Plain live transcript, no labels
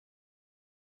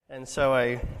And so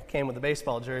I came with a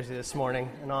baseball jersey this morning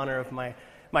in honor of my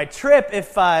trip.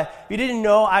 If you didn't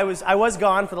know, I was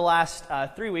gone for the last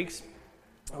 3 weeks.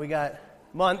 We got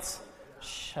months.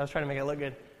 I was trying to make it look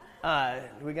good.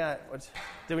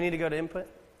 Do we need to go to input?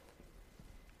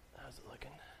 How's it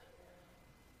looking?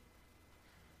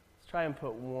 Let's try and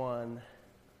put one.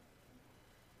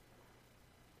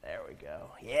 There we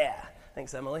go. Yeah.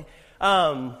 Thanks, Emily.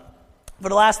 For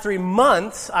the last 3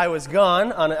 months, I was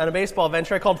gone on a baseball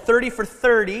venture I called 30 for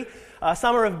 30,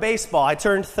 Summer of Baseball. I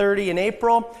turned 30 in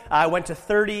April. I went to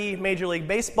 30 Major League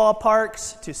Baseball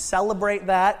parks to celebrate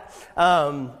that.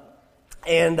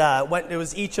 It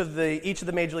was each of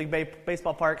the Major League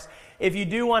Baseball parks. If you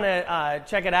do want to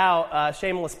check it out,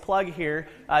 shameless plug here,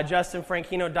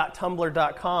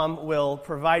 justinfranchino.tumblr.com will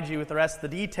provide you with the rest of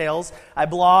the details. I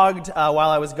blogged while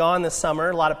I was gone this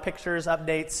summer. A lot of pictures,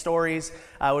 updates, stories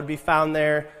would be found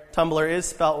there. Tumblr is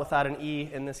spelt without an E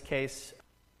in this case.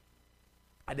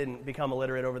 I didn't become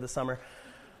illiterate over the summer.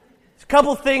 A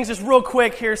couple things, just real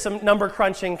quick. Here's some number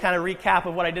crunching, kind of recap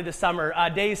of what I did this summer.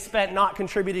 Days spent not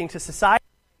contributing to society,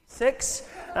 6.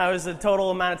 That was the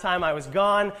total amount of time I was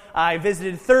gone. I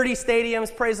visited 30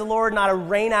 stadiums, praise the Lord, not a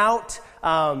rain out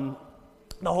the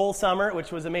whole summer,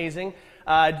 which was amazing.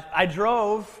 I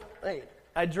drove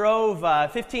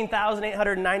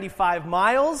 15,895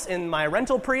 miles in my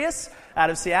rental Prius out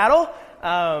of Seattle.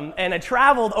 And I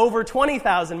traveled over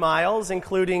 20,000 miles,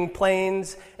 including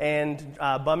planes and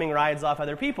bumming rides off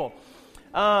other people.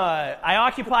 I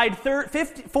occupied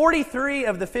 43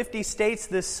 of the 50 states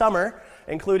this summer,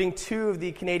 including 2 of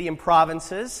the Canadian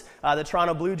provinces. The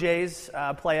Toronto Blue Jays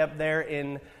play up there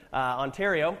in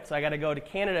Ontario, so I got to go to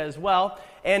Canada as well.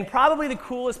 And probably the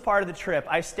coolest part of the trip,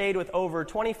 I stayed with over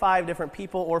 25 different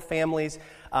people or families.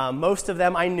 Most of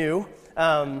them I knew.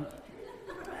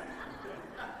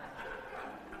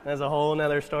 That's a whole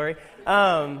nother story.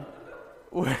 That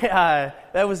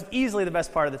was easily the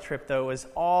best part of the trip, though, was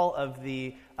all of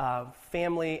the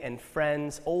family and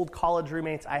friends, old college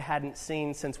roommates I hadn't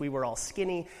seen since we were all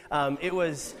skinny. It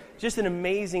was just an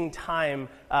amazing time,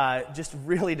 just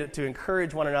really to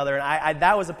encourage one another. And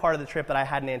that was a part of the trip that I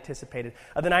hadn't anticipated.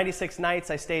 Of the 96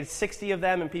 nights, I stayed 60 of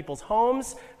them in people's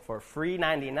homes for free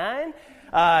 $99.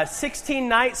 16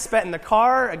 nights spent in the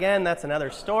car. Again, that's another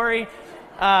story.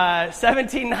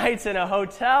 17 nights in a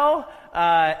hotel,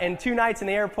 and 2 nights in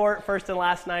the airport, first and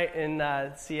last night in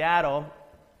Seattle.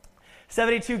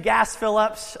 72 gas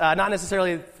fill-ups, not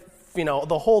necessarily,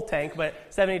 the whole tank, but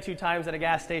 72 times at a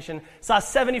gas station. Saw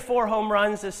 74 home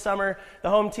runs this summer.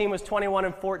 The home team was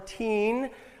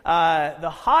 21-14. The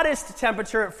hottest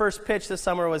temperature at first pitch this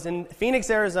summer was in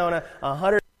Phoenix, Arizona,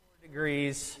 104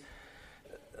 degrees.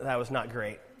 That was not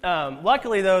great.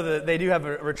 Luckily, though, they do have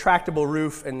a retractable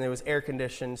roof, and it was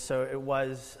air-conditioned, so it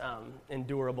was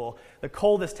endurable. The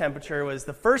coldest temperature was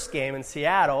the first game in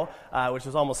Seattle, which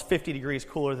was almost 50 degrees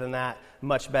cooler than that,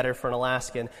 much better for an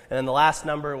Alaskan. And then the last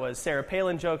number was Sarah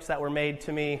Palin jokes that were made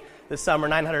to me this summer,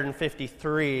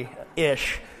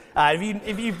 953-ish.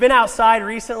 If you've been outside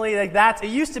recently, like it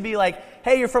used to be like,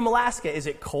 hey, you're from Alaska. Is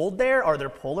it cold there? Are there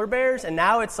polar bears? And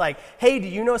now it's like, hey, do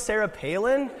you know Sarah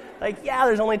Palin? Like, yeah,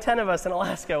 there's only 10 of us in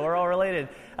Alaska. We're all related.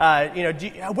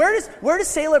 Where does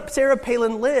Sarah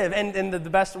Palin live? And the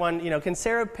best one, can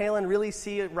Sarah Palin really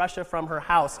see Russia from her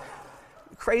house?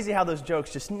 Crazy how those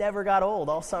jokes just never got old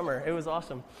all summer. It was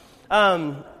awesome.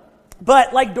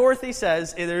 But like Dorothy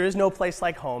says, there is no place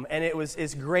like home, and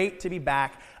it's great to be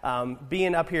back.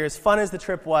 Being up here, as fun as the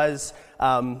trip was,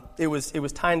 it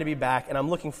was time to be back, and I'm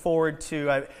looking forward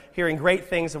to hearing great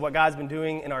things of what God's been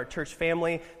doing in our church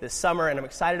family this summer, and I'm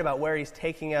excited about where He's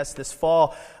taking us this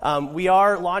fall. We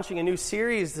are launching a new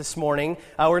series this morning.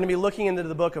 We're going to be looking into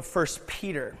the book of 1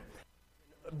 Peter.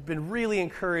 I've been really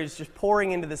encouraged just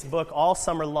pouring into this book all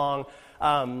summer long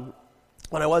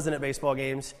when I wasn't at baseball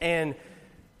games, and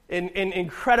an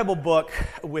incredible book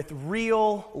with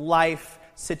real life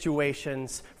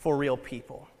situations for real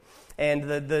people. And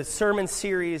the sermon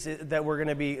series that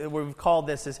we've called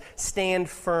this is Stand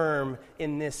Firm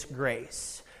in This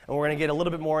Grace. And we're going to get a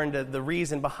little bit more into the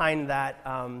reason behind that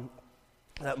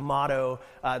motto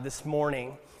this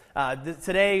morning.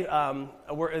 Today,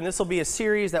 and this will be a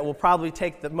series that will probably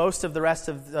take most of the rest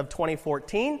of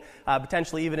 2014,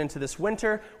 potentially even into this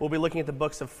winter. We'll be looking at the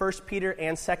books of 1 Peter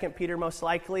and 2 Peter most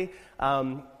likely.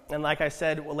 And like I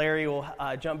said, Larry will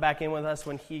jump back in with us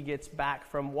when he gets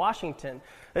back from Washington.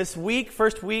 This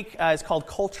first week, is called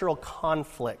Cultural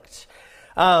Conflict.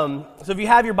 So if you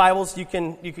have your Bibles, you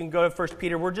can go to 1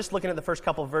 Peter. We're just looking at the first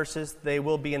couple of verses. They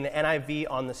will be in the NIV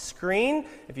on the screen.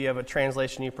 If you have a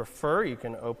translation you prefer, you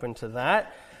can open to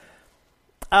that.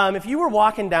 If you were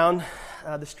walking down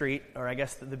the street, or I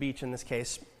guess the beach in this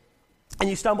case, and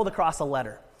you stumbled across a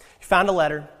letter. You found a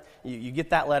letter, you get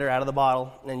that letter out of the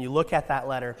bottle, and you look at that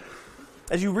letter.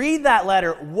 As you read that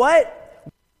letter, what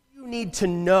do you need to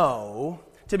know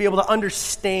to be able to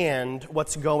understand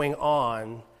what's going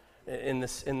on in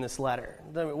this letter?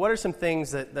 What are some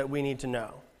things that we need to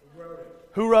know?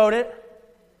 Who wrote it?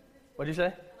 What did you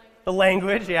say? The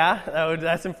language, yeah,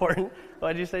 that's important.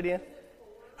 What did you say, Deanne?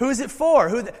 Who is it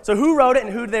for? So who wrote it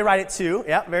and who did they write it to?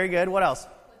 Yeah, very good. What else?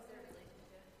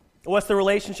 What's the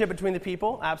relationship between the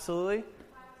people? Absolutely.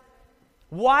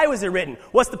 Why was it written?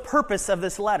 What's the purpose of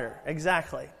this letter?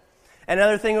 Exactly.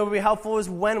 Another thing that would be helpful is,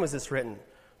 when was this written?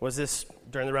 Was this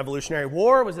during the Revolutionary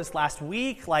War? Was this last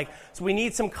week? So we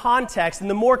need some context, and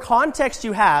the more context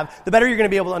you have, the better you're going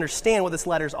to be able to understand what this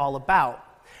letter is all about.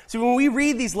 So when we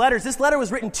read these letters, this letter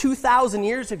was written 2,000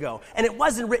 years ago, and it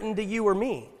wasn't written to you or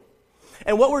me.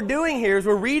 And what we're doing here is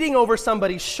we're reading over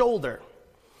somebody's shoulder.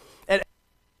 And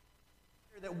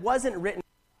that wasn't written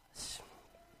to us.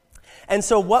 And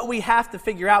so what we have to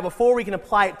figure out before we can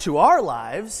apply it to our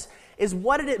lives is,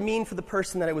 what did it mean for the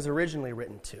person that it was originally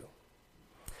written to?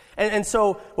 And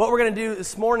so what we're going to do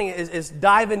this morning is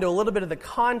dive into a little bit of the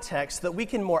context so that we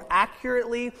can more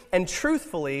accurately and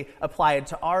truthfully apply it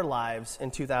to our lives in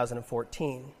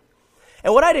 2014.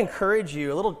 And what I'd encourage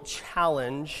you, a little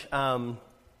challenge,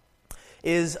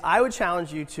 is I would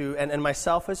challenge you to, and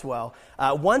myself as well,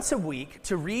 once a week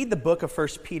to read the book of 1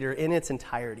 Peter in its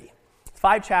entirety.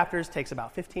 5 chapters, takes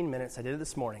about 15 minutes. I did it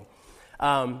this morning.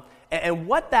 And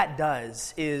what that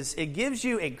does is it gives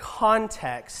you a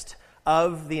context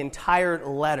of the entire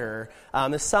letter.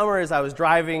 This summer, as I was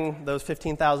driving those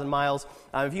 15,000 miles,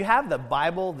 if you have the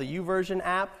Bible, the YouVersion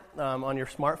app on your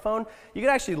smartphone, you can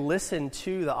actually listen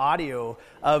to the audio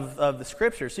of the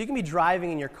scripture. So you can be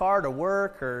driving in your car to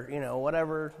work or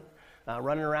whatever,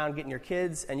 running around getting your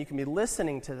kids, and you can be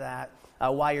listening to that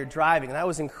while you're driving. And that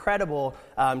was incredible,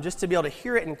 just to be able to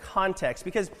hear it in context.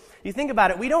 Because you think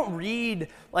about it, we don't read,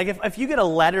 like if you get a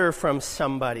letter from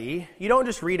somebody, you don't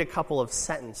just read a couple of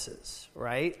sentences,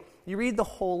 right? You read the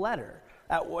whole letter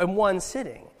in one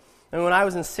sitting. And when I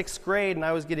was in 6th grade and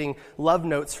I was getting love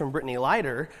notes from Brittany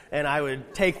Leiter, and I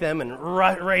would take them and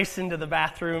race into the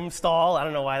bathroom stall. I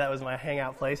don't know why that was my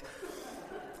hangout place.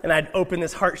 And I'd open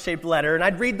this heart-shaped letter, and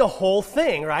I'd read the whole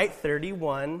thing, right?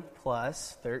 31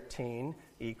 plus 13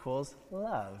 equals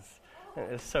love.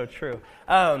 It's so true.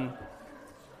 And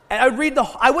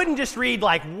I wouldn't just read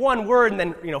like one word and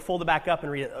then fold it back up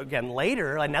and read it again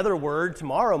later, another word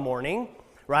tomorrow morning,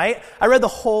 right? I read the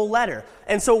whole letter.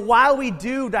 And so while we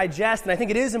do digest, and I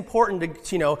think it is important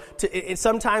to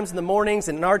sometimes in the mornings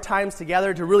and in our times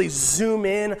together to really zoom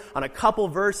in on a couple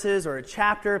verses or a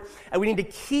chapter, and we need to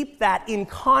keep that in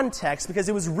context because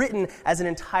it was written as an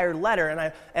entire letter.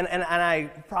 And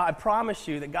I promise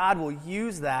you that God will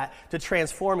use that to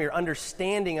transform your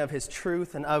understanding of His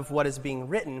truth and of what is being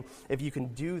written if you can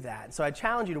do that. So I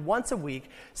challenge you to once a week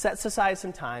set aside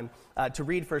some time to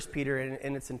read 1 Peter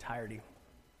in its entirety.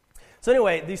 So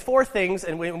anyway, these 4 things,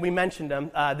 and we mentioned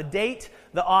them, the date,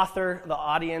 the author, the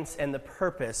audience, and the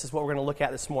purpose is what we're going to look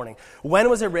at this morning. When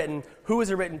was it written? Who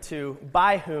was it written to?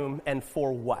 By whom? And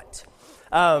for what?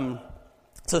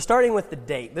 So starting with the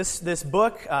date, this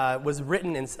book was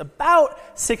written in about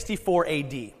 64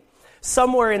 AD.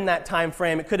 Somewhere in that time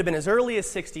frame. It could have been as early as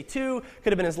 62,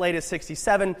 could have been as late as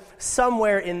 67,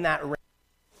 somewhere in that range.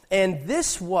 And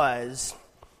this was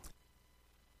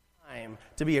time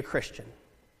to be a Christian.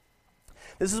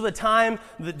 This is a time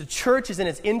that the church is in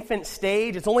its infant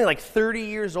stage. It's only like 30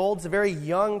 years old. It's a very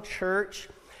young church.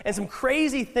 And some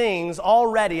crazy things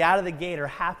already out of the gate are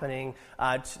happening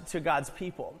to God's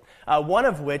people. One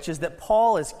of which is that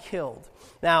Paul is killed.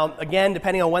 Now, again,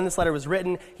 depending on when this letter was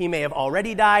written, he may have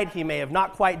already died. He may have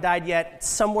not quite died yet.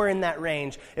 Somewhere in that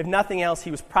range. If nothing else, he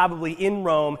was probably in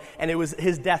Rome, and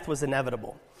his death was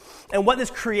inevitable. And what this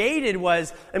created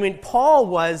was, Paul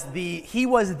was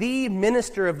the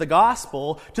minister of the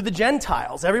gospel to the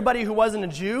Gentiles. Everybody who wasn't a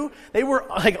Jew, they were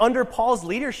like under Paul's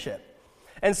leadership.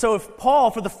 And so if Paul,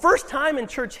 for the first time in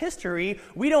church history,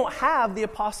 we don't have the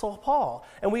Apostle Paul.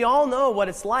 And we all know what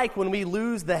it's like when we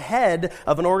lose the head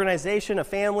of an organization, a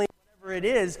family, whatever it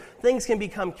is, things can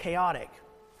become chaotic.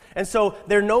 And so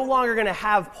they're no longer going to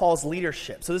have Paul's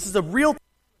leadership. So this is a real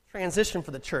transition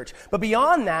for the church. But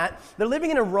beyond that, they're living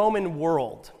in a Roman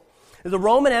world. The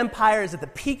Roman Empire is at the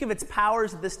peak of its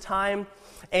powers at this time,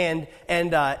 and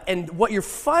what you're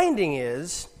finding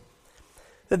is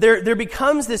that there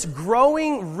becomes this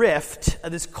growing rift,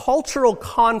 this cultural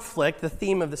conflict, the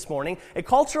theme of this morning, a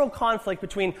cultural conflict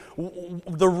between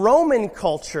the Roman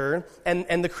culture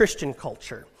and the Christian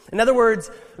culture. In other words,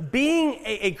 being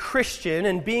a Christian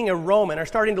and being a Roman are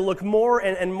starting to look more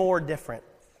and more different.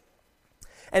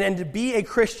 And to be a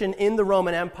Christian in the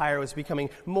Roman Empire was becoming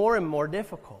more and more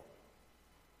difficult.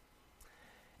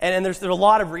 And there's a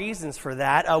lot of reasons for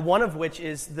that, one of which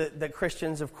is that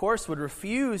Christians, of course, would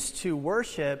refuse to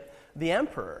worship the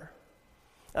emperor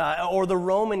or the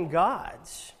Roman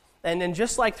gods. And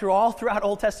just like throughout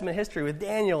Old Testament history with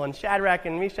Daniel and Shadrach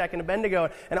and Meshach and Abednego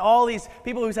and all these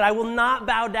people who said, I will not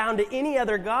bow down to any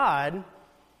other god,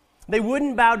 they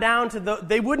wouldn't bow down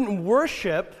they wouldn't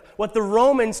worship what the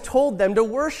Romans told them to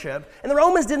worship. And the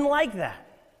Romans didn't like that.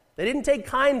 They didn't take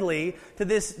kindly to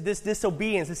this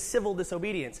disobedience, this civil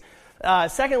disobedience.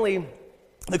 Secondly,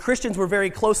 the Christians were very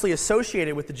closely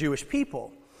associated with the Jewish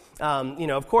people.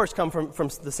 Of course, come from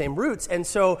the same roots. And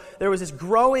so there was this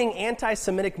growing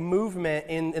anti-Semitic movement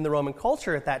in the Roman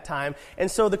culture at that time. And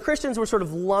so the Christians were sort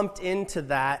of lumped into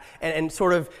that and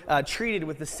sort of treated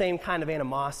with the same kind of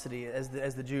animosity as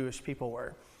the Jewish people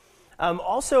were.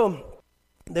 Also,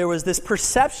 there was this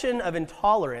perception of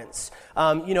intolerance.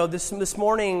 This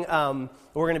morning, we're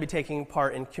going to be taking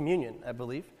part in communion, I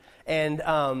believe. And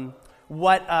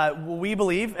what we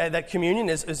believe that communion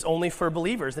is only for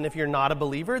believers, and if you're not a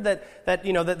believer,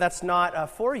 that's not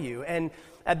for you. And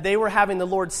they were having the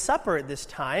Lord's Supper at this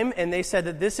time, and they said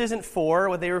that this isn't for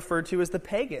what they referred to as the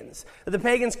pagans. That the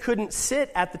pagans couldn't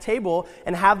sit at the table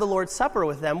and have the Lord's Supper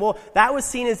with them. Well, that was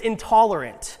seen as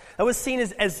intolerant. That was seen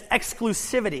as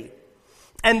exclusivity,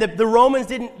 and the Romans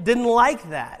didn't like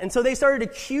that, and so they started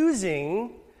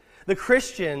accusing the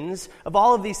Christians of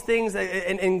all of these things,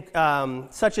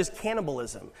 such as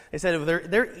cannibalism. They said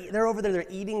they're over there, they're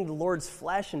eating the Lord's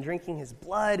flesh and drinking his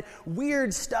blood.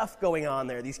 Weird stuff going on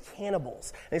there, these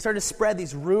cannibals. And they started to spread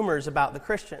these rumors about the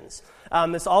Christians.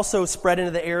 This also spread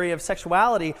into the area of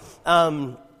sexuality.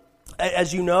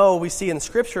 As you know, we see in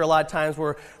Scripture a lot of times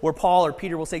where Paul or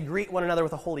Peter will say, greet one another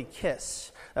with a holy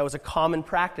kiss. That was a common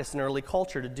practice in early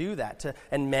culture to do that.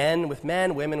 And men with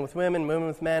men, women with women, women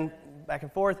with men, back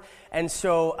and forth. And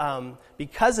so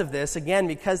because of this, again,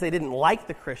 because they didn't like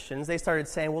the Christians, they started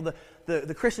saying, well,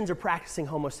 the Christians are practicing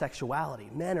homosexuality.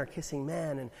 Men are kissing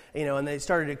men. And they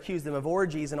started to accuse them of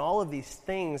orgies and all of these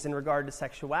things in regard to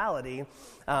sexuality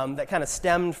that kind of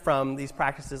stemmed from these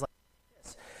practices like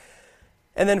this.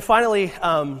 And then finally,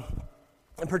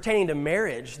 pertaining to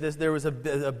marriage, there was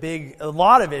a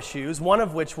lot of issues, one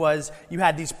of which was you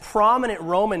had these prominent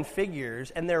Roman figures,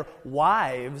 and their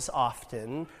wives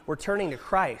often were turning to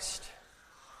Christ.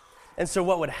 And so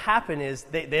what would happen is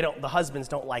the husbands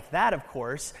don't like that, of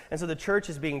course, and so the church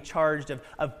is being charged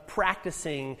of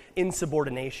practicing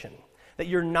insubordination, that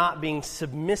you're not being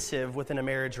submissive within a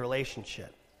marriage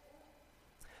relationship.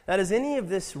 Now, does any of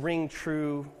this ring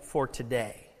true for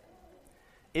today?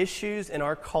 Issues in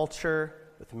our culture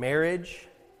with marriage,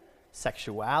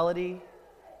 sexuality,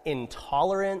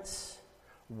 intolerance,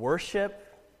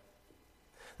 worship.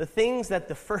 The things that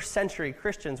the first century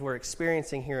Christians were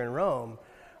experiencing here in Rome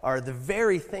are the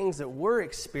very things that we're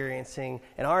experiencing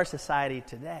in our society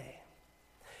today.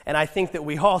 And I think that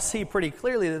we all see pretty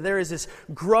clearly that there is this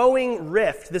growing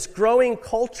rift, this growing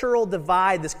cultural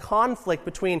divide, this conflict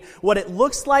between what it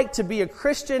looks like to be a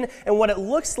Christian and what it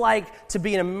looks like to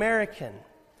be an American.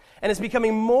 And it's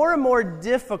becoming more and more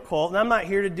difficult, and I'm not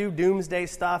here to do doomsday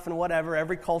stuff and whatever.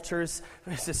 Every culture is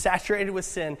saturated with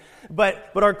sin.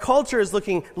 But our culture is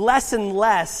looking less and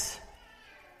less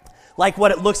like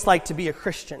what it looks like to be a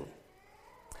Christian.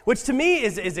 Which to me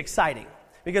is exciting.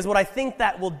 Because what I think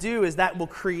that will do is that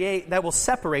will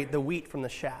separate the wheat from the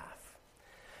chaff.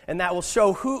 And that will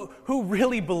show who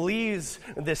really believes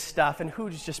this stuff and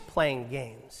who's just playing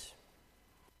games.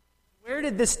 Where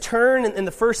did this turn in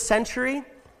the first century?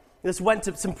 This went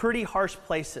to some pretty harsh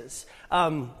places.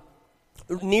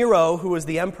 Nero, who was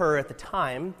the emperor at the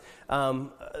time,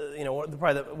 probably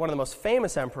one of the most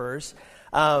famous emperors,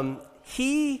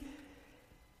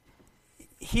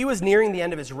 he was nearing the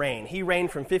end of his reign. He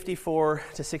reigned from 54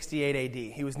 to 68 AD.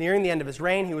 He was nearing the end of his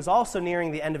reign. He was also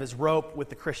nearing the end of his rope with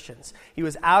the Christians. He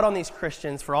was out on these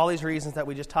Christians for all these reasons that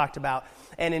we just talked about.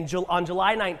 And on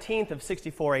July 19th of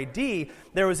 64 AD,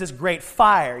 there was this great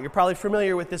fire. You're probably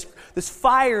familiar with this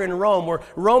fire in Rome, where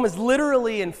Rome is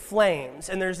literally in flames.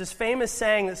 And there's this famous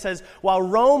saying that says, while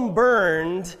Rome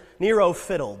burned, Nero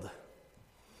fiddled.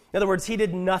 In other words, he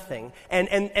did nothing.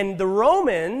 And the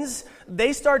Romans,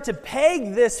 they start to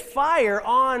peg this fire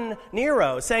on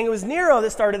Nero, saying it was Nero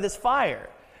that started this fire.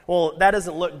 Well, that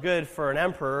doesn't look good for an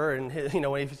emperor, and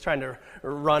when he's trying to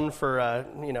run for,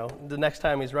 the next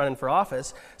time he's running for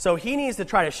office. So he needs to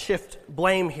try to shift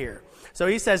blame here. So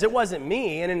he says, it wasn't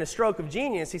me, and in a stroke of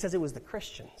genius, he says it was the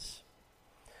Christians.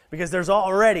 because there's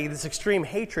already this extreme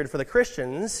hatred for the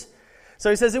Christians.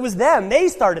 So he says it was them. They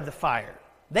started the fire.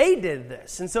 They did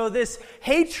this. And so this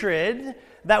hatred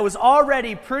that was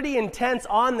already pretty intense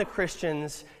on the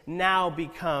Christians now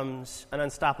becomes an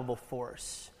unstoppable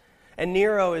force. And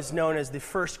Nero is known as the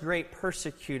first great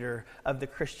persecutor of the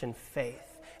Christian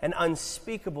faith. And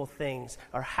unspeakable things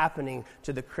are happening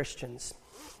to the Christians.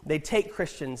 They take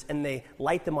Christians and they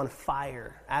light them on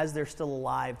fire as they're still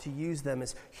alive to use them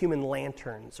as human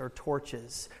lanterns or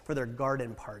torches for their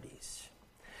garden parties.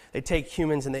 They take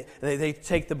humans and they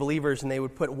take the believers and they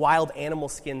would put wild animal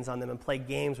skins on them and play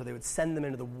games where they would send them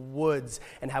into the woods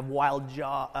and have wild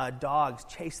dogs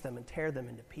chase them and tear them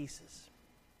into pieces.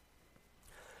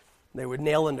 They would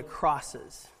nail them to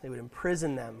crosses. They would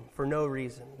imprison them for no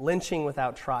reason. Lynching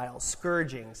without trial,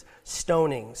 scourgings,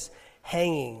 stonings,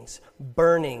 hangings,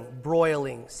 burning,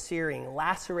 broiling, searing,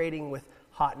 lacerating with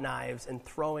hot knives, and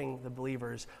throwing the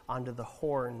believers onto the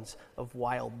horns of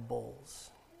wild bulls.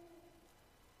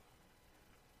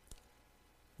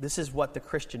 This is what the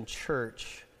Christian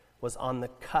church was on the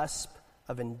cusp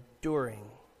of enduring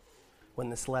when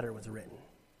this letter was written.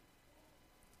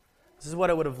 This is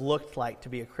what it would have looked like to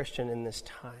be a Christian in this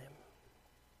time.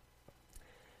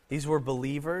 These were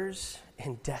believers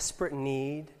in desperate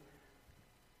need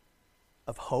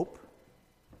of hope,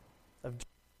 of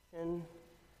direction,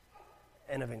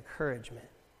 and of encouragement.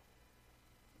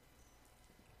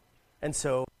 And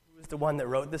so, who was the one that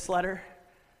wrote this letter?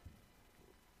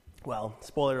 Well,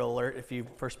 spoiler alert, if you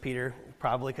 1 Peter, you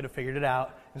probably could have figured it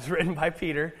out. It was written by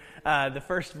Peter. The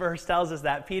first verse tells us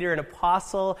that Peter, an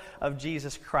apostle of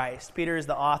Jesus Christ. Peter is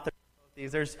the author of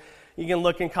both these. You can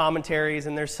look in commentaries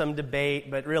and there's some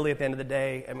debate, but really at the end of the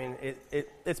day, I mean,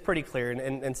 it's pretty clear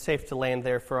and safe to land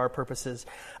there for our purposes.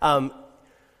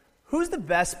 Who's the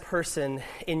best person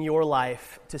in your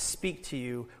life to speak to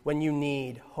you when you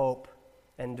need hope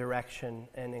and direction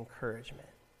and encouragement?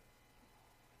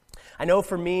 I know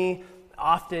for me,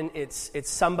 often it's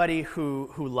somebody who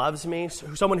loves me,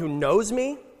 someone who knows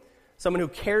me, someone who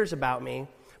cares about me.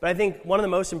 But I think one of the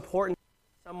most important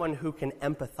is someone who can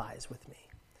empathize with me.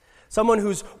 Someone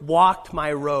who's walked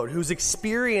my road, who's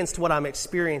experienced what I'm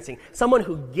experiencing, someone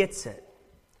who gets it.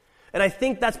 And I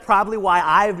think that's probably why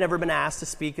I've never been asked to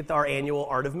speak at our annual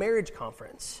Art of Marriage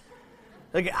conference.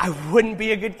 Like, I wouldn't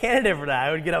be a good candidate for that.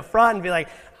 I would get up front and be like,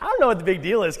 I don't know what the big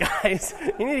deal is, guys.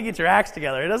 You need to get your acts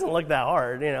together. It doesn't look that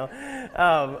hard, you know.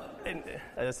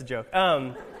 That's a joke.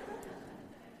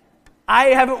 I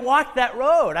haven't walked that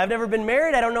road. I've never been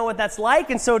married. I don't know what that's like.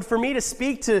 And so for me to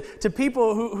speak to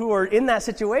people who are in that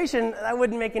situation, that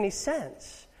wouldn't make any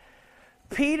sense.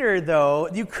 Peter, though,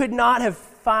 you could not have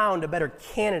found a better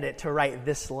candidate to write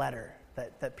this letter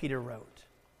that Peter wrote.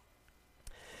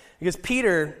 Because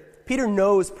Peter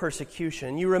knows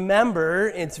persecution. You remember,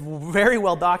 it's very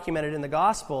well documented in the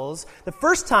Gospels, the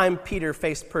first time Peter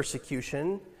faced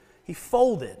persecution, he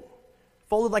folded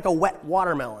like a wet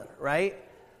watermelon, right?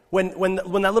 When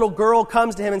that little girl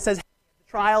comes to him and says, hey, the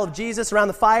trial of Jesus around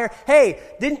the fire, hey,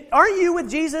 aren't you with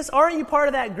Jesus? Aren't you part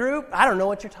of that group? I don't know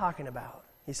what you're talking about.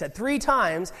 He said 3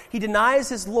 times he denies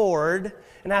his Lord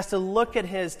and has to look at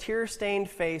his tear-stained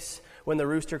face when the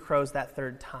rooster crows that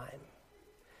 3rd time.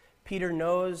 Peter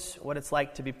knows what it's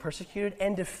like to be persecuted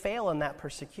and to fail in that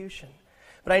persecution.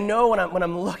 But I know when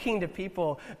I'm looking to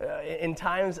people in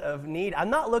times of need,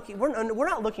 we're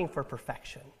not looking for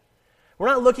perfection. We're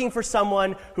not looking for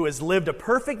someone who has lived a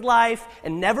perfect life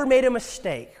and never made a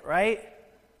mistake, right?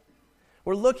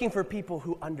 We're looking for people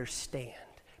who understand,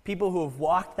 people who have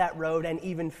walked that road and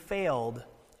even failed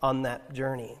on that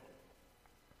journey.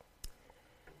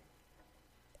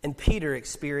 And Peter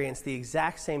experienced the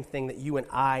exact same thing that you and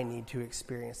I need to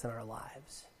experience in our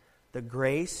lives. The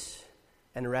grace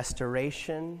and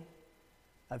restoration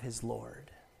of his Lord.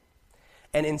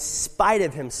 And in spite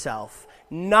of himself,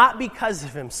 not because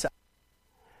of himself,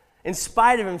 in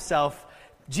spite of himself,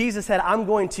 Jesus said, I'm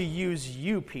going to use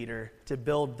you, Peter, to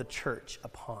build the church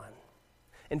upon.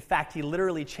 In fact, he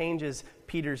literally changes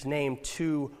Peter's name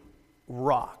to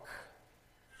Rock.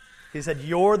 He said,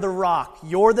 you're the rock,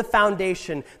 you're the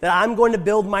foundation that I'm going to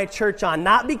build my church on,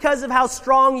 not because of how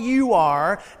strong you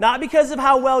are, not because of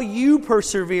how well you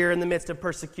persevere in the midst of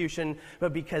persecution,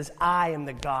 but because I am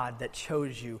the God that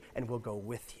chose you and will go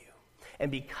with you.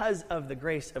 And because of the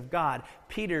grace of God,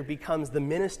 Peter becomes the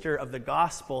minister of the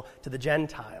gospel to the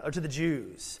Gentile, or to the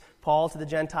Jews. Paul to the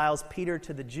Gentiles, Peter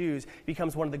to the Jews,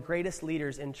 becomes one of the greatest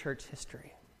leaders in church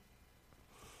history.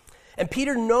 And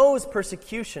Peter knows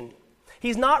persecution.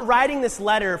 He's not writing this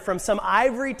letter from some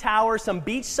ivory tower, some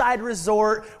beachside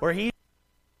resort where he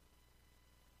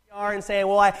are and saying,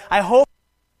 well, I hope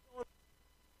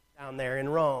down there in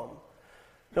Rome.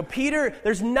 So Peter,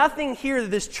 there's nothing here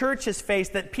that this church has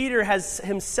faced that Peter has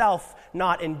himself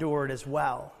not endured as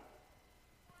well.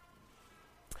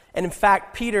 And in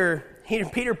fact, Peter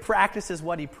practices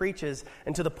what he preaches,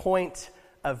 and to the point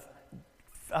of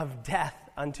death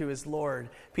unto his Lord.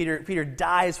 Peter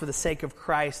dies for the sake of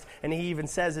Christ, and he even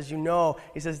says, as you know,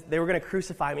 he says, they were going to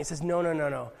crucify me. He says,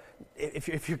 no.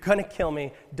 If you're going to kill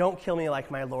me, don't kill me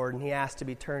like my Lord. And he asked to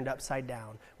be turned upside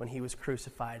down when he was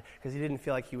crucified, because he didn't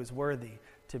feel like he was worthy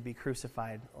to be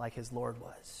crucified like his Lord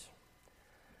was.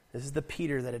 This is the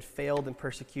Peter that had failed in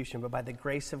persecution, but by the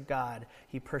grace of God,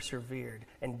 he persevered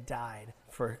and died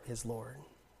for his Lord.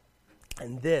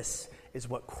 And this is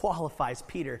what qualifies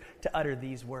Peter to utter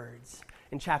these words.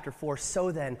 In chapter 4, so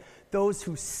then, those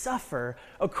who suffer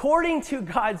according to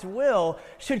God's will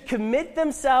should commit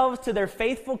themselves to their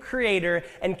faithful Creator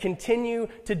and continue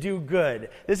to do good.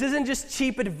 This isn't just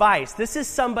cheap advice. This is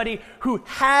somebody who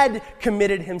had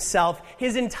committed himself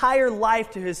his entire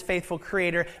life to his faithful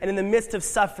Creator, and in the midst of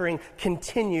suffering,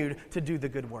 continued to do the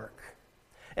good work.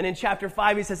 And in chapter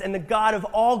 5, he says, and the God of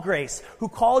all grace, who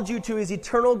called you to his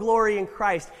eternal glory in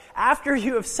Christ, after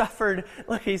you have suffered,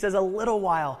 look, he says, a little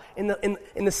while, in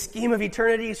the scheme of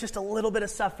eternity, it's just a little bit of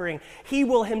suffering, he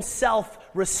will himself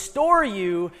restore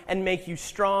you and make you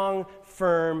strong,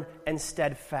 firm, and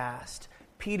steadfast.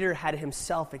 Peter had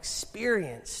himself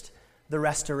experienced the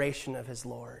restoration of his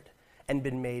Lord and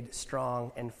been made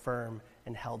strong and firm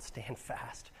and held stand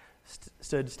fast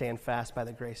by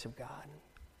the grace of God.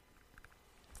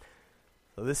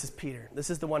 So this is Peter. This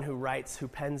is the one who writes, who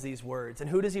pens these words. And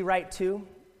who does he write to?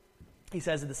 He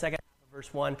says in the second half of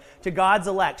verse 1, to God's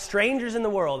elect, strangers in the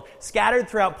world, scattered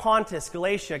throughout Pontus,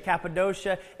 Galatia,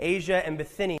 Cappadocia, Asia, and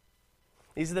Bithynia.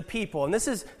 These are the people. And this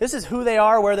is who they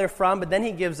are, where they're from, but then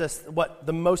he gives us what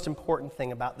the most important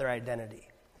thing about their identity.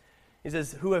 He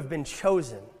says, who have been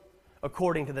chosen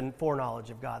according to the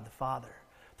foreknowledge of God the Father,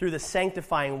 through the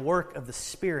sanctifying work of the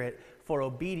Spirit, for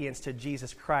obedience to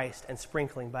Jesus Christ and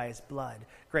sprinkling by his blood.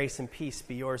 Grace and peace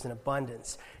be yours in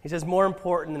abundance. He says, more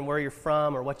important than where you're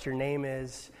from or what your name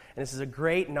is. And this is a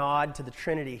great nod to the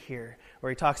Trinity here, where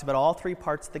he talks about all three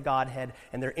parts of the Godhead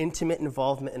and their intimate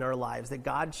involvement in our lives, that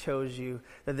God chose you,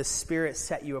 that the Spirit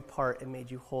set you apart and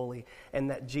made you holy, and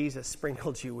that Jesus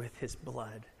sprinkled you with his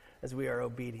blood as we are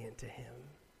obedient to him.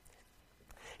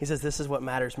 He says this is what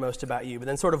matters most about you. But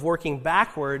then sort of working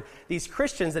backward, these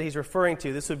Christians that he's referring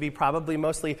to, this would be probably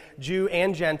mostly Jew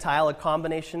and Gentile, a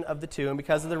combination of the two. And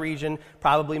because of the region,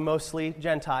 probably mostly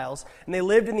Gentiles. And they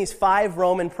lived in these 5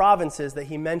 Roman provinces that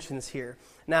he mentions here.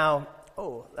 Now,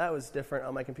 that was different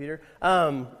on my computer.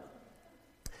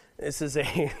 This is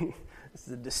a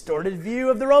distorted view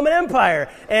of the Roman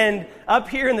Empire. And up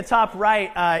here in the top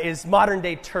right is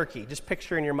modern-day Turkey. Just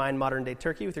picture in your mind modern-day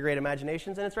Turkey with your great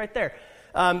imaginations, and it's right there.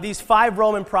 These 5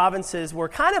 Roman provinces were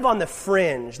kind of on the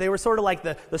fringe. They were sort of like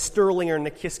the Sterling or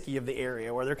Nikiski of the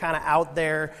area, where they're kind of out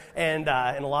there and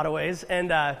in a lot of ways. And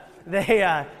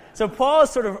so Paul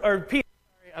is sort of, or Peter,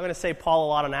 I'm going to say Paul a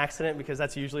lot on accident because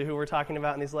that's usually who we're talking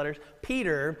about in these letters.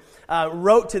 Peter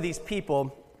wrote to these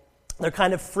people. They're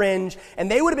kind of fringe, and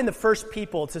they would have been the first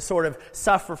people to sort of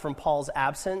suffer from Paul's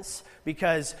absence,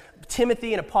 because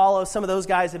Timothy and Apollos, some of those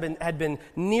guys had been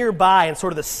nearby in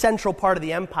sort of the central part of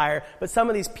the empire, but some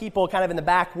of these people kind of in the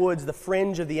backwoods, the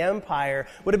fringe of the empire,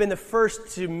 would have been the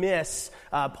first to miss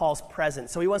Paul's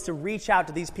presence. So he wants to reach out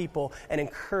to these people and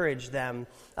encourage them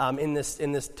in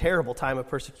this terrible time of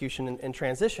persecution and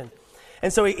transition.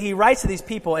 And so he writes to these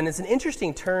people, and it's an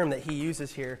interesting term that he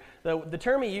uses here. The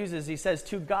term he uses, he says,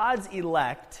 to God's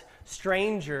elect,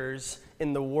 strangers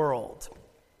in the world.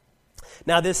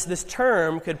 Now, this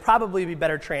term could probably be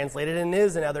better translated, and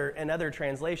is in other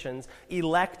translations,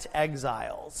 elect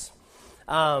exiles.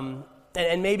 And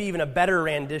maybe even a better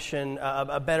rendition,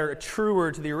 a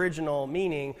truer to the original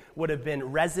meaning, would have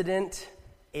been resident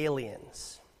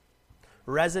aliens.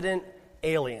 Resident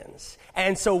aliens.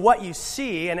 And so what you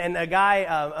see, and a guy,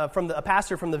 a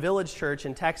pastor from the Village Church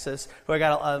in Texas, who I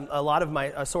got a lot of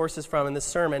my sources from in this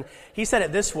sermon, he said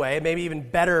it this way, maybe even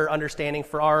better understanding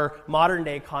for our modern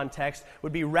day context,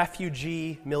 would be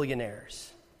refugee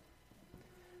millionaires.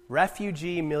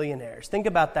 Refugee millionaires. Think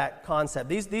about that concept.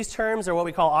 These terms are what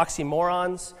we call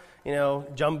oxymorons,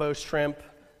 jumbo shrimp,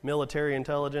 military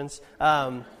intelligence.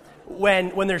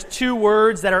 When there's 2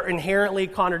 words that are inherently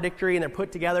contradictory and they're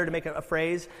put together to make a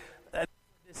phrase,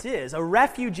 this is a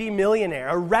refugee millionaire,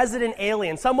 a resident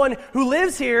alien, someone who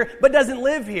lives here but doesn't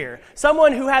live here,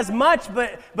 someone who has much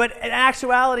but in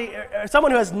actuality,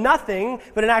 someone who has nothing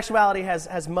but in actuality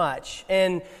has much.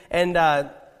 And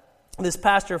this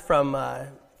pastor from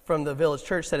the Village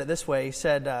Church said it this way. He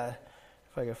said,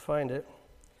 if I can find it,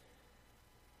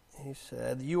 He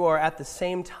said, "You are at the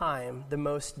same time the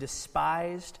most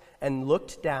despised and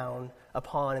looked down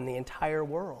upon in the entire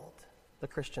world," the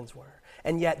Christians were,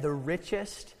 "and yet the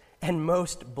richest and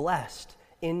most blessed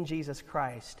in Jesus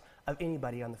Christ of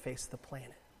anybody on the face of the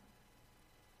planet."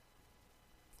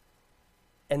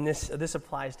 And this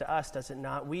applies to us, does it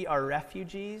not? We are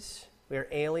refugees, we are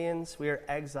aliens, we are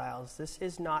exiles. This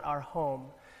is not our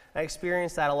home. I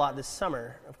experienced that a lot this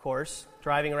summer, of course,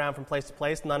 driving around from place to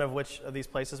place, none of which of these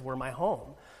places were my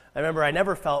home. I remember I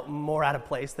never felt more out of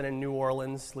place than in New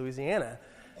Orleans, Louisiana.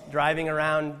 Driving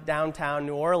around downtown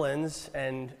New Orleans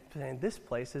and saying, this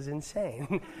place is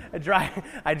insane.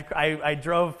 I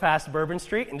drove past Bourbon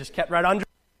Street and just kept right on driving.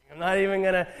 I'm not even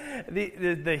going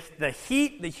to, the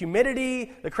heat, the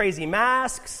humidity, the crazy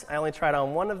masks, I only tried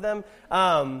on one of them.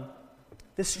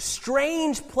 This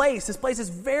strange place. This place is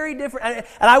very different.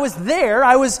 And I was there.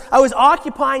 I was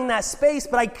occupying that space,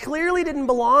 but I clearly didn't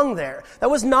belong there.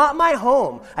 That was not my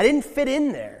home. I didn't fit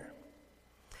in there.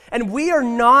 And we are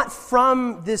not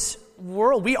from this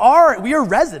world. We are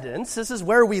residents. This is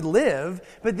where we live,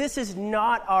 but this is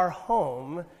not our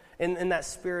home in that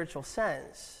spiritual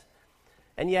sense.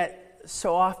 And yet,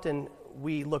 so often,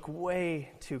 we look way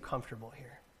too comfortable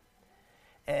here.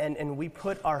 And we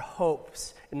put our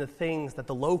hopes in the things that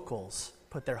the locals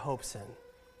put their hopes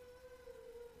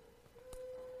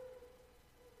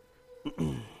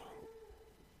in.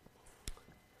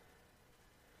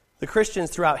 The Christians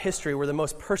throughout history were the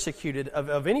most persecuted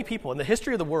of any people in the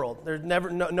history of the world. There's never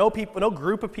no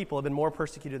group of people have been more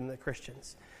persecuted than the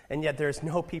Christians. And yet there's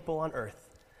no people on earth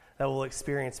that will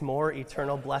experience more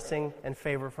eternal blessing and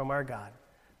favor from our God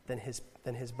than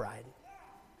his bride.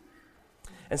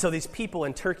 And so these people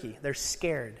in Turkey, they're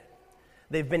scared.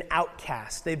 They've been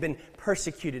outcast. They've been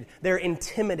persecuted. They're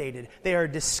intimidated. They are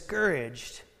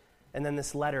discouraged. And then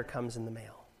this letter comes in the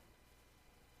mail.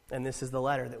 And this is the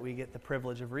letter that we get the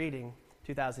privilege of reading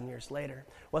 2,000 years later.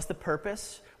 What's the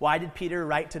purpose? Why did Peter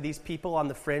write to these people on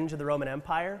the fringe of the Roman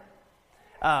Empire?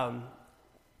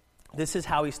 This is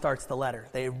how he starts the letter.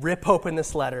 They rip open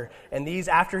this letter, and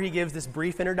after he gives this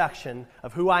brief introduction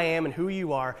of who I am and who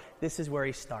you are, this is where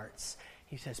he starts.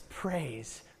 He says,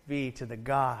 "Praise be to the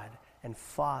God and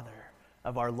Father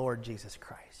of our Lord Jesus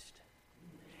Christ.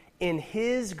 In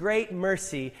his great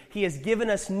mercy, he has given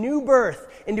us new birth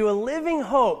into a living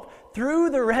hope through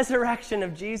the resurrection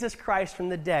of Jesus Christ from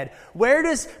the dead." Where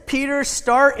does Peter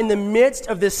start in the midst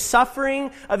of this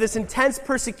suffering, of this intense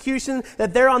persecution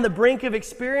that they're on the brink of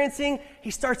experiencing?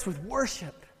 He starts with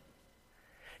worship.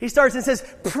 He starts and says,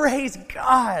 "Praise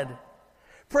God."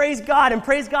 Praise God. And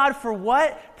praise God for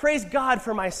what? Praise God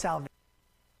for my salvation.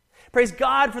 Praise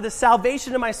God for the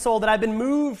salvation of my soul, that I've been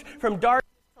moved from darkness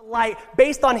to light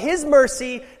based on his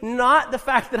mercy, not the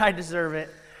fact that I deserve it.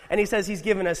 And he says he's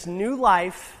given us new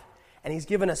life and he's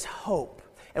given us hope.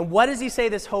 And what does he say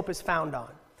this hope is found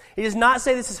on? He does not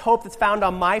say this is hope that's found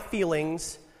on my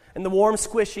feelings and the warm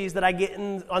squishies that I get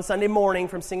on Sunday morning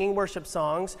from singing worship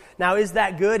songs. Now, is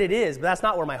that good? It is, but that's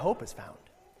not where my hope is found.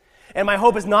 And my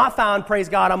hope is not found, praise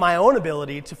God, on my own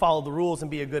ability to follow the rules and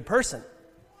be a good person.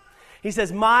 He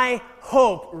says, my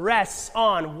hope rests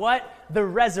on what? The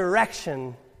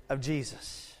resurrection of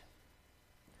Jesus.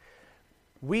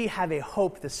 We have a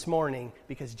hope this morning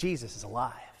because Jesus is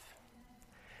alive.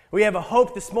 We have a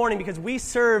hope this morning because we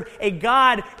serve a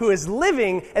God who is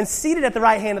living and seated at the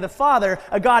right hand of the Father,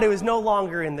 a God who is no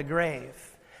longer in the grave.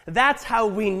 That's how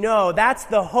we know. That's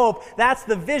the hope. That's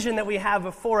the vision that we have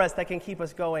before us that can keep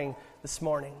us going this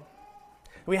morning.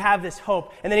 We have this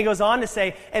hope. And then he goes on to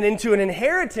say, and into an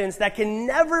inheritance that can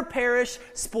never perish,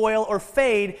 spoil, or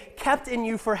fade, kept in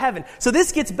you for heaven. So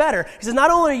this gets better. He says, not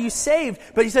only are you saved,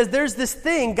 but he says there's this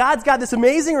thing. God's got this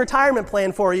amazing retirement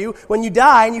plan for you. When you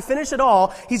die and you finish it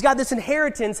all, he's got this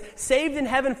inheritance saved in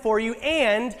heaven for you,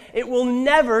 and it will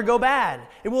never go bad.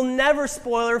 It will never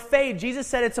spoil or fade. Jesus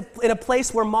said it's in a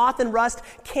place where moth and rust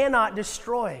cannot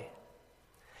destroy.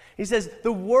 He says,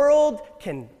 the world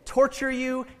can torture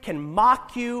you, can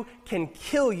mock you, can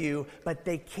kill you, but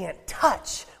they can't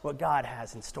touch what God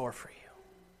has in store for you.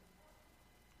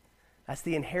 That's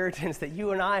the inheritance that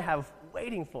you and I have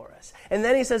waiting for us. And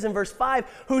then he says in verse 5,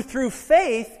 who through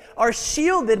faith are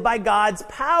shielded by God's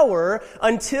power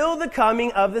until the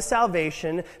coming of the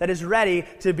salvation that is ready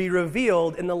to be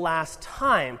revealed in the last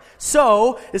time.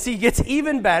 So, you see, it gets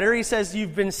even better. He says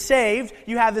you've been saved,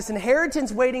 you have this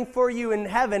inheritance waiting for you in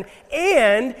heaven,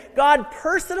 and God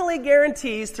personally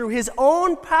guarantees through his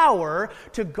own power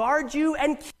to guard you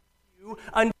and keep you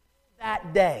until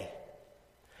that day.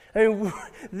 I mean,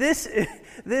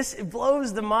 this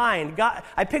blows the mind. God,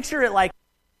 I picture it like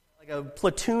like a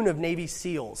platoon of Navy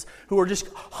SEALs who are just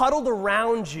huddled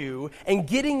around you and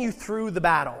getting you through the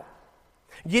battle,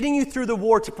 getting you through the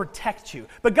war to protect you.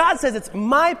 But God says it's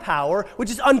my power, which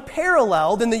is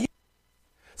unparalleled in the universe.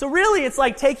 So really, it's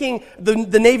like taking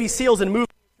the Navy SEALs and moving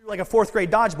through like a fourth grade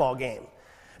dodgeball game.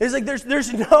 It's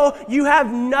like you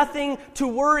have nothing to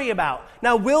worry about.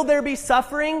 Now, will there be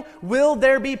suffering? Will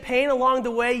there be pain along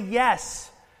the way?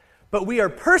 Yes. But we are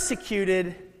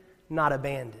persecuted, not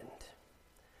abandoned.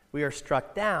 We are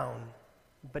struck down,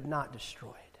 but not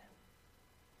destroyed.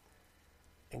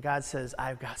 And God says,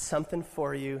 I've got something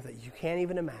for you that you can't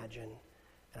even imagine,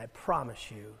 and I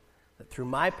promise you that through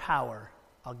my power,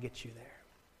 I'll get you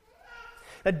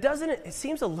there. Now, it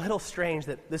seems a little strange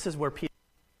that this is where Peter,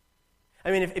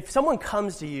 I mean, if someone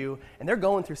comes to you and they're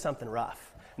going through something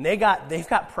rough, and they've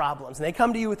got problems, and they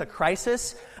come to you with a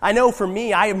crisis, I know for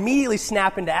me, I immediately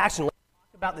snap into action.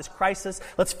 About this crisis.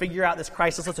 Let's figure out this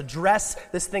crisis. Let's address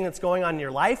this thing that's going on in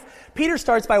your life. Peter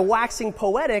starts by waxing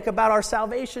poetic about our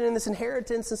salvation and this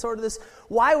inheritance and sort of this.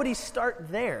 Why would he start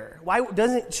there?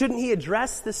 Shouldn't he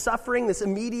address this suffering, this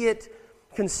immediate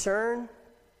concern?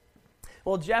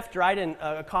 Well, Jeff Dryden,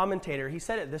 a commentator, he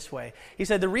said it this way. He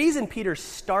said the reason Peter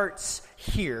starts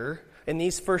here in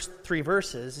these first 3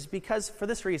 verses is because, for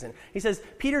this reason. He says,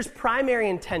 Peter's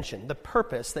primary intention, the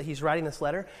purpose that he's writing this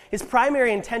letter, his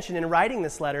primary intention in writing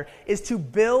this letter is to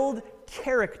build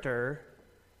character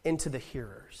into the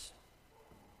hearers.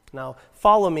 Now,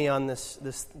 follow me on this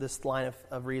line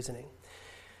of reasoning.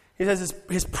 He says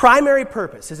his primary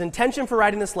purpose, his intention for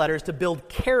writing this letter is to build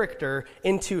character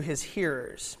into his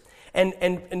hearers.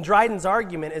 And Dryden's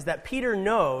argument is that Peter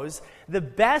knows the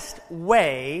best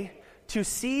way to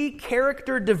see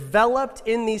character developed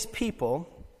in these people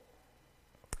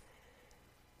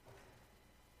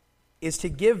is to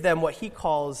give them what he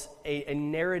calls a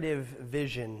narrative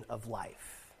vision of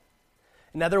life.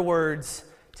 In other words,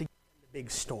 to give them the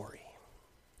big story,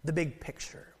 the big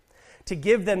picture. To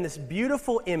give them this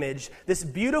beautiful image, this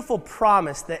beautiful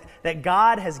promise that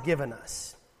God has given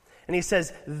us. And he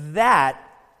says that,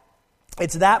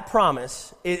 it's that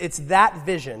promise, it's that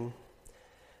vision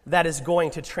that is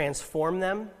going to transform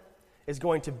them, is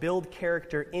going to build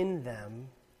character in them,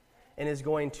 and is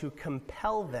going to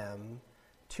compel them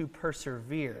to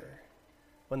persevere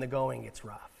when the going gets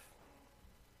rough.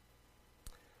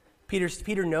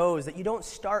 Peter knows that you don't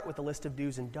start with a list of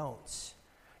do's and don'ts.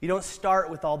 You don't start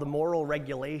with all the moral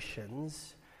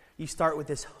regulations. You start with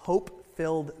this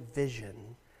hope-filled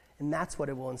vision, and that's what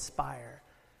it will inspire.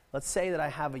 Let's say that I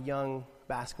have a young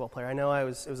basketball player. I know it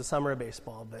was a summer of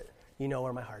baseball, but you know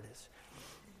where my heart is.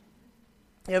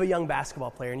 You have a young basketball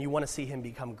player and you want to see him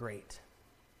become great.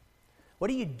 What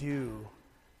do you do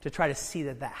to try to see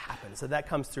that happens, that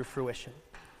comes through fruition?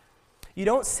 You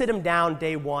don't sit him down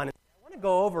day one and say, I want to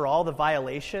go over all the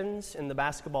violations in the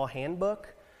basketball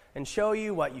handbook and show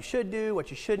you what you should do,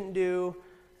 what you shouldn't do.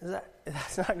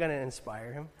 That's not going to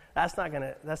inspire him. That's not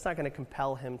going to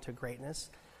compel him to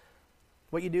greatness.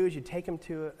 What you do is you take him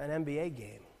to an NBA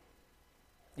game.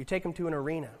 You take him to an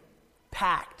arena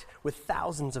packed with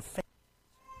thousands of fans.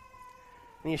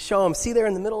 And you show him, see there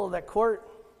in the middle of that court?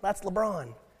 That's LeBron.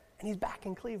 And he's back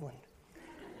in Cleveland.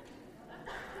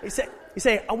 You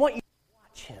say, I want you to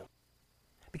watch him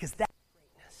because that's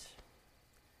greatness.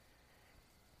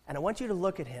 And I want you to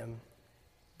look at him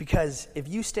because if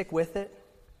you stick with it,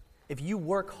 if you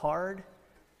work hard,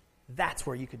 that's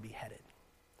where you could be headed.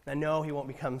 I know he won't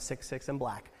become 6'6" and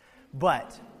black,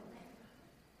 but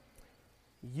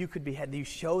you could be headed. You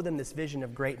show them this vision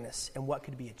of greatness and what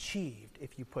could be achieved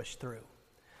if you push through.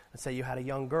 Let's say you had a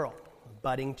young girl, a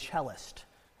budding cellist,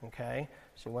 okay?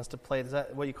 She wants to play, is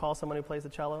that what you call someone who plays the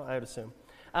cello? I would assume.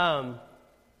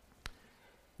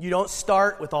 You don't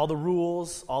start with all the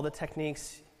rules, all the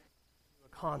techniques. You do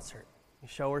a concert. You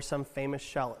show her some famous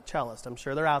cellist. I'm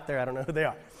sure they're out there. I don't know who they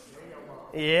are.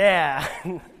 Yeah.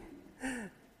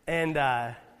 And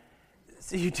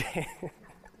so you take...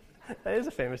 That is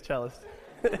a famous cellist.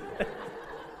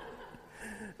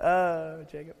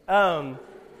 Jacob.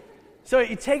 So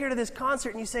you take her to this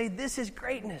concert and you say, this is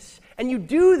greatness. And you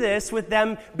do this with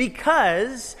them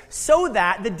so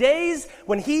that the days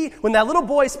when that little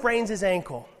boy sprains his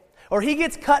ankle, or he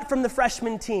gets cut from the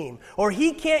freshman team, or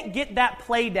he can't get that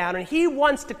play down, and he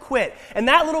wants to quit, and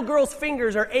that little girl's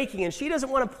fingers are aching, and she doesn't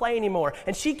want to play anymore,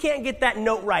 and she can't get that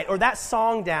note right, or that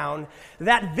song down,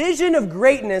 that vision of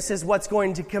greatness is what's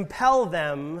going to compel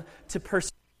them to pursue.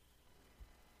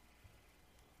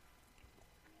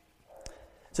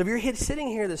 So if you're sitting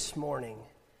here this morning,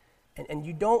 and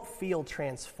you don't feel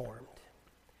transformed,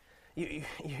 you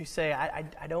say,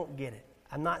 I don't get it.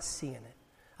 I'm not seeing it.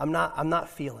 I'm not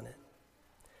feeling it.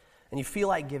 and you feel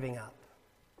like giving up,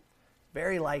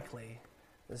 very likely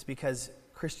it's because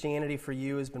Christianity for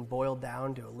you has been boiled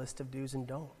down to a list of do's and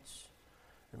don'ts,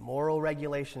 and moral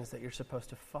regulations that you're supposed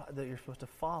to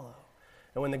follow.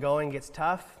 And when the going gets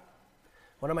tough,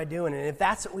 what am I doing? And if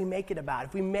that's what we make it about,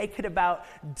 if we make it about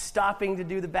stopping to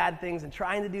do the bad things and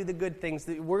trying to do the good things,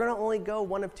 we're going to only go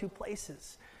one of two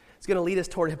places. It's going to lead us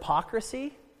toward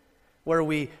hypocrisy, where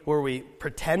we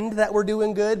pretend that we're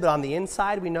doing good, but on the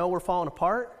inside we know we're falling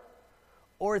apart,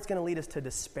 or it's going to lead us to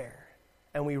despair,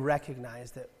 and we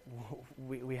recognize that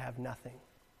we have nothing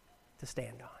to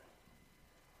stand on.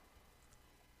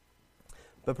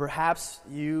 But perhaps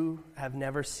you have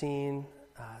never seen,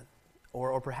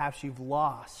 or perhaps you've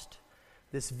lost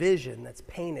this vision that's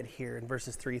painted here in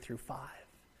verses 3 through 5.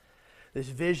 This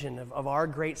vision of our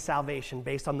great salvation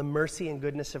based on the mercy and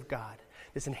goodness of God.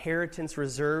 This inheritance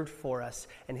reserved for us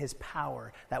and His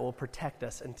power that will protect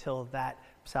us until that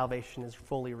salvation is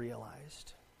fully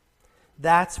realized.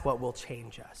 That's what will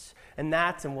change us. And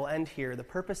we'll end here, the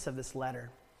purpose of this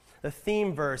letter. The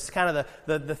theme verse, kind of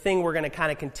the thing we're going to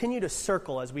kind of continue to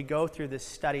circle as we go through this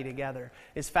study together,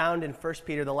 is found in 1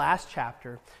 Peter, the last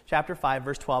chapter 5,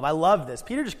 verse 12. I love this.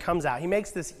 Peter just comes out. He makes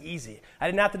this easy. I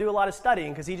didn't have to do a lot of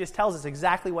studying because he just tells us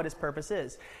exactly what his purpose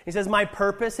is. He says, my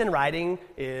purpose in writing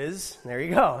is, there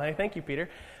you go. Hey, thank you, Peter.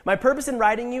 My purpose in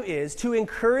writing you is to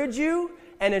encourage you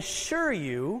and assure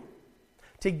you,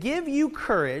 to give you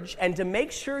courage and to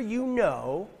make sure you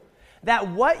know that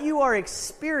what you are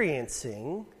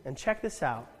experiencing, and check this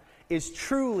out, is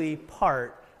truly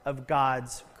part of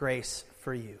God's grace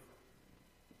for you.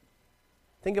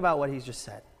 Think about what he's just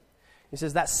said. He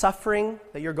says that suffering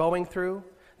that you're going through,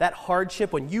 that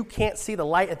hardship, when you can't see the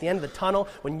light at the end of the tunnel,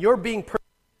 when you're being persecuted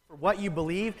for what you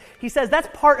believe, he says that's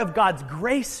part of God's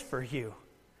grace for you.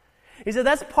 He said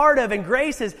that's part of, and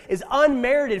grace is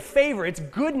unmerited favor, it's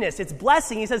goodness, it's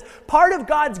blessing. He says part of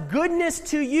God's goodness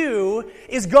to you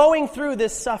is going through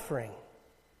this suffering.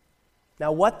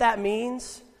 Now what that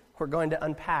means, we're going to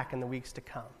unpack in the weeks to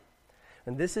come.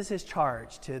 And this is his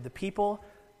charge to the people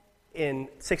in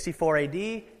 64 AD,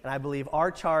 and I believe our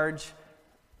charge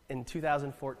in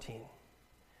 2014.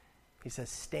 He says,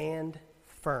 stand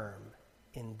firm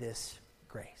in this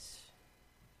grace.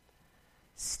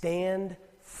 Stand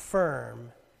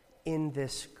firm in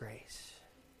this grace.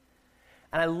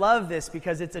 And I love this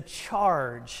because it's a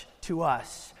charge to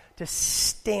us to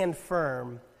stand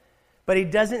firm. But he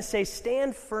doesn't say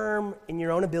stand firm in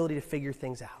your own ability to figure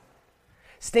things out.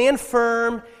 Stand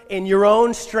firm in your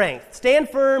own strength. Stand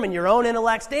firm in your own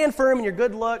intellect. Stand firm in your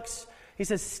good looks. He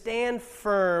says stand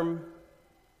firm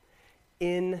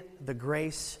in the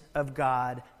grace of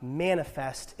God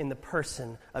manifest in the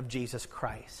person of Jesus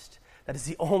Christ. That is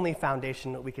the only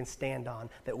foundation that we can stand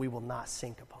on, that we will not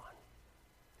sink upon.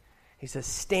 He says,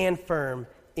 stand firm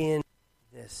in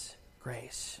this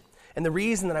grace. And the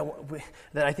reason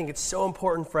that I think it's so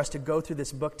important for us to go through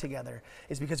this book together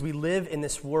is because we live in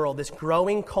this world, this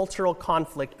growing cultural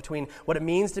conflict between what it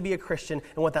means to be a Christian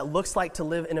and what that looks like to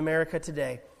live in America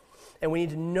today. And we need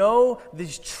to know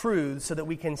these truths so that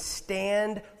we can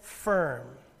stand firm.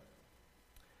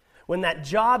 When that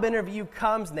job interview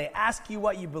comes and they ask you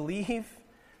what you believe,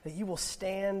 that you will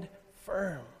stand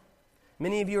firm.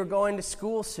 Many of you are going to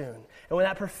school soon. And when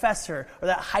that professor or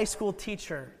that high school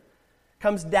teacher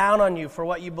comes down on you for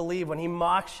what you believe, when he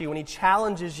mocks you, when he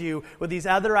challenges you with these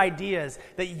other ideas,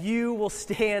 that you will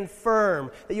stand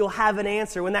firm, that you'll have an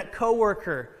answer. When that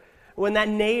coworker, when that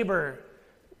neighbor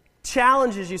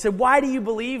challenges you, say, why do you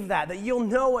believe that? That you'll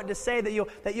know what to say,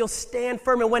 that you'll stand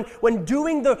firm. And when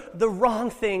doing the wrong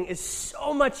thing is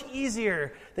so much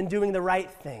easier than doing the right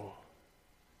thing,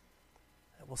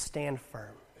 that we'll stand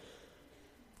firm.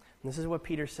 And this is what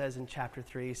Peter says in chapter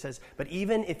 3. He says, but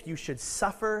even if you should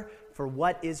suffer for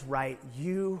what is right,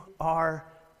 you are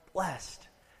blessed.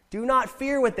 Do not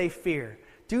fear what they fear.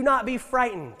 Do not be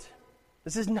frightened.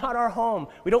 This is not our home.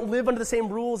 We don't live under the same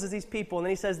rules as these people. And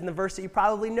then he says in the verse that you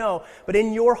probably know, but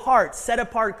in your heart, set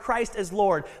apart Christ as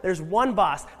Lord. There's one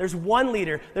boss. There's one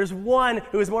leader. There's one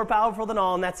who is more powerful than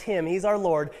all, and that's him. He's our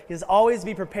Lord. He says, always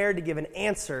be prepared to give an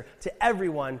answer to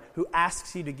everyone who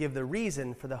asks you to give the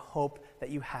reason for the hope that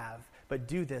you have. But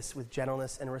do this with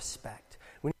gentleness and respect.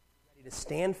 We need to be ready to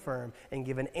stand firm and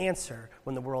give an answer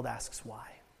when the world asks why.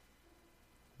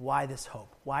 Why this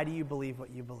hope? Why do you believe what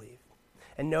you believe?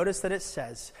 And notice that it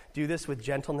says, do this with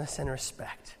gentleness and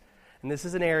respect. And this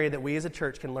is an area that we as a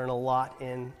church can learn a lot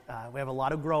in. We have a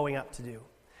lot of growing up to do.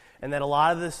 And that a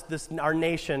lot of this our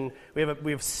nation,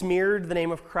 we have smeared the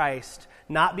name of Christ,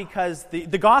 not because the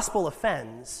gospel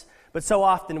offends, but so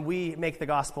often we make the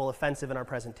gospel offensive in our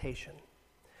presentation.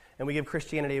 And we give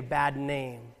Christianity a bad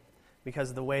name because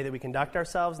of the way that we conduct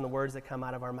ourselves and the words that come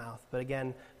out of our mouth. But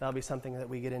again, that'll be something that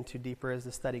we get into deeper as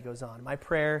the study goes on. My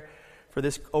prayer for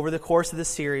this over the course of this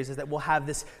series is that we'll have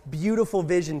this beautiful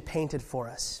vision painted for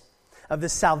us of the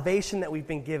salvation that we've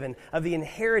been given, of the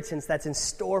inheritance that's in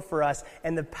store for us,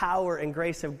 and the power and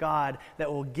grace of God that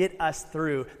will get us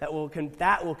through, that will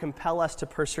compel us to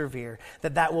persevere,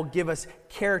 that will give us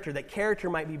character, that character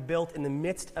might be built in the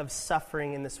midst of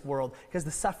suffering in this world, because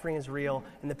the suffering is real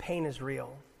and the pain is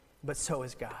real, but so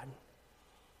is God.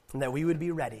 And that we would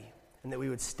be ready and that we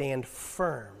would stand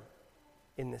firm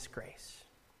in this grace.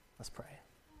 Let's pray.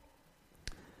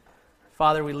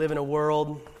 Father, we live in a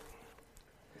world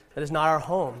that is not our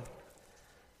home.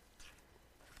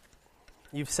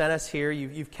 You've sent us here,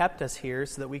 you've kept us here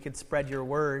so that we could spread your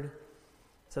word,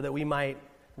 so that we might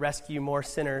rescue more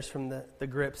sinners from the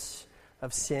grips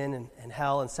of sin and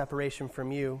hell and separation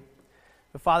from you.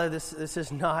 But Father, this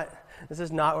is not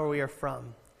where we are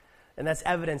from. And that's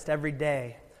evidenced every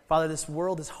day. Father, this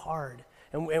world is hard.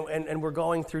 And we're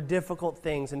going through difficult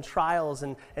things and trials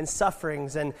and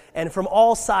sufferings. And from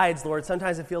all sides, Lord,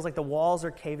 sometimes it feels like the walls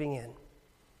are caving in.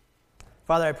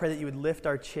 Father, I pray that you would lift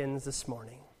our chins this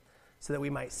morning so that we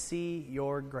might see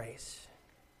your grace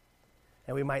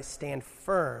and we might stand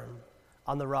firm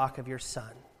on the rock of your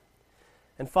Son.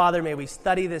 And Father, may we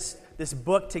study this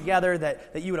book together,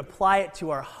 that you would apply it to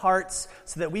our hearts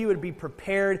so that we would be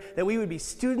prepared, that we would be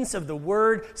students of the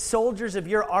word, soldiers of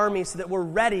your army, so that we're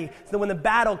ready, so that when the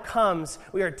battle comes,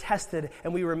 we are tested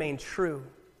and we remain true.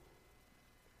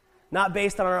 Not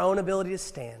based on our own ability to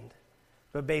stand,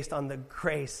 but based on the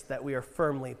grace that we are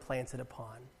firmly planted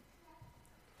upon.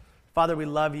 Father, we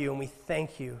love you and we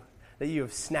thank you that you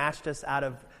have snatched us out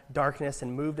of darkness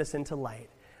and moved us into light.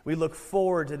 We look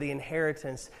forward to the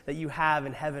inheritance that you have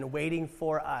in heaven waiting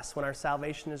for us when our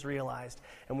salvation is realized.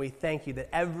 And we thank you that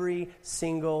every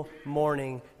single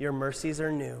morning your mercies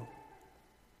are new.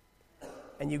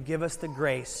 And you give us the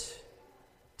grace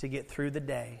to get through the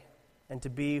day and to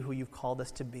be who you've called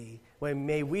us to be.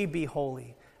 May we be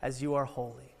holy as you are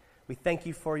holy. We thank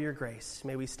you for your grace.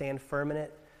 May we stand firm in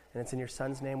it. And it's in your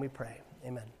Son's name we pray.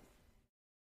 Amen.